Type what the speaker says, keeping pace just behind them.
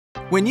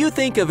When you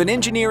think of an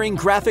engineering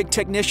graphic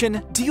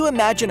technician, do you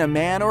imagine a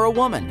man or a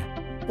woman?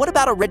 What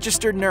about a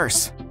registered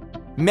nurse?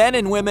 Men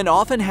and women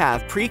often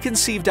have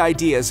preconceived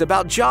ideas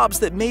about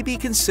jobs that may be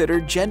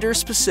considered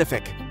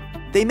gender-specific.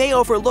 They may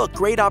overlook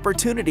great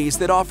opportunities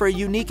that offer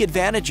unique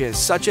advantages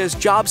such as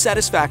job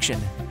satisfaction,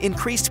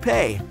 increased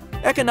pay,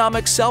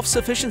 economic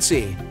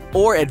self-sufficiency,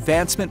 or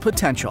advancement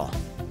potential.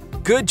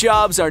 Good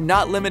jobs are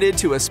not limited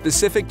to a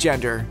specific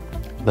gender.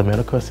 The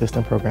medical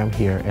assistant program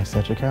here at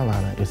Central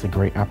Carolina is a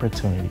great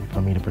opportunity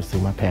for me to pursue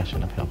my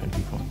passion of helping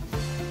people.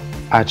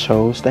 I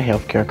chose the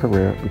healthcare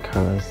career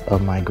because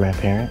of my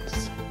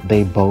grandparents.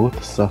 They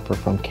both suffer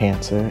from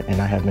cancer,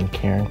 and I have been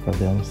caring for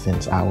them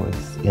since I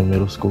was in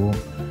middle school,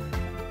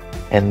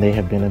 and they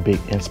have been a big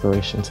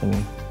inspiration to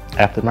me.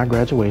 After my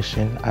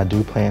graduation, I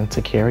do plan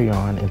to carry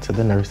on into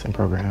the nursing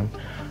program.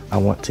 I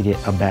want to get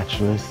a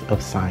bachelor's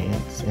of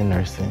science in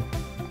nursing.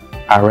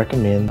 I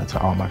recommend that to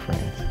all my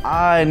friends.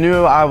 I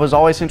knew I was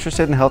always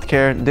interested in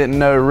healthcare, didn't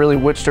know really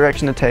which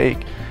direction to take,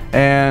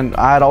 and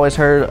I had always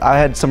heard, I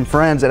had some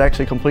friends that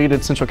actually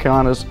completed Central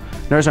Carolina's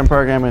nursing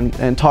program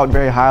and talked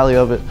very highly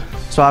of it.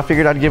 So I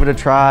figured I'd give it a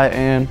try,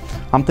 and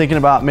I'm thinking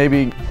about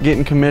maybe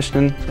getting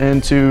commissioned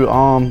into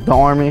the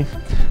Army,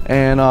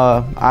 and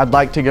I'd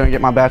like to go and get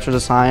my bachelor's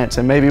of science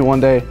and maybe one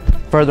day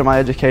further my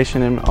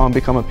education and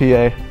become a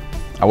PA.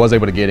 I was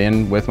able to get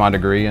in with my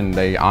degree, and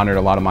they honored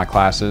a lot of my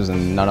classes,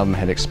 and none of them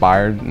had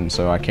expired, and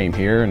so I came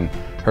here and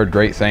heard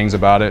great things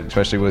about it,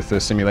 especially with the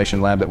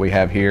simulation lab that we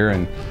have here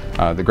and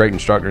the great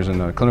instructors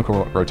and the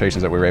clinical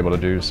rotations that we were able to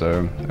do,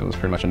 so it was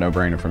pretty much a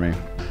no-brainer for me.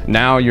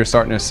 Now you're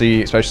starting to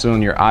see, especially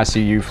on your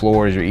ICU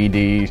floors, your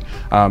ED,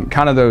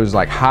 kind of those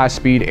like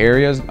high-speed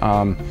areas,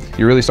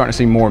 you're really starting to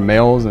see more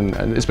males, and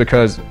it's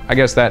because I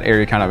guess that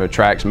area kind of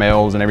attracts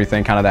males and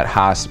everything, kind of that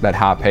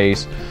high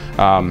pace.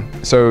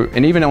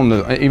 And even on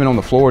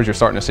the floors, you're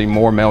starting to see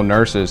more male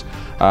nurses.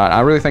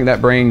 I really think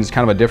that brings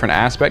kind of a different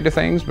aspect to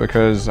things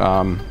because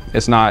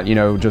it's not, you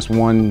know, just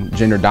one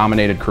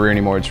gender-dominated career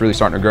anymore. It's really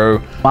starting to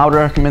grow. I would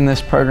recommend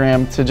this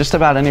program to just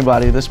about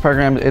anybody. This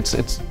program,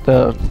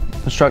 the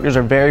instructors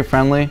are very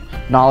friendly,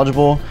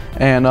 knowledgeable,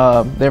 and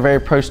they're very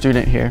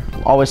pro-student here.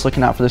 Always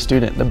looking out for the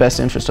student, the best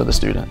interest of the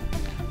student.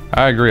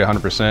 I agree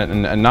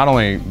 100%, and not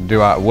only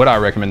would I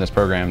recommend this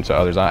program to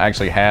others,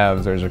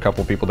 there's a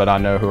couple people that I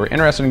know who are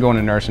interested in going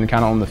to nursing,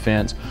 kind of on the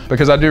fence,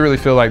 because I do really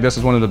feel like this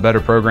is one of the better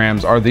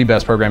programs, or the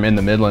best program in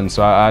the Midlands,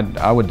 so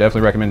I would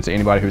definitely recommend it to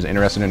anybody who's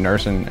interested in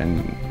nursing,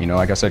 and you know,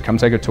 like I said, come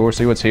take a tour,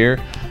 see what's here,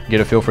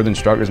 get a feel for the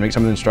instructors, meet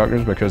some of the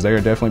instructors, because they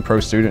are definitely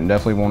pro-student and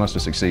definitely want us to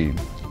succeed.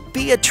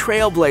 Be a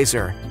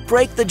trailblazer,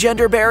 break the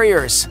gender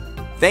barriers.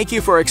 Thank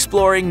you for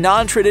exploring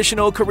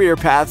non-traditional career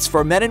paths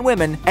for men and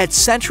women at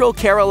Central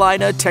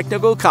Carolina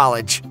Technical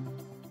College.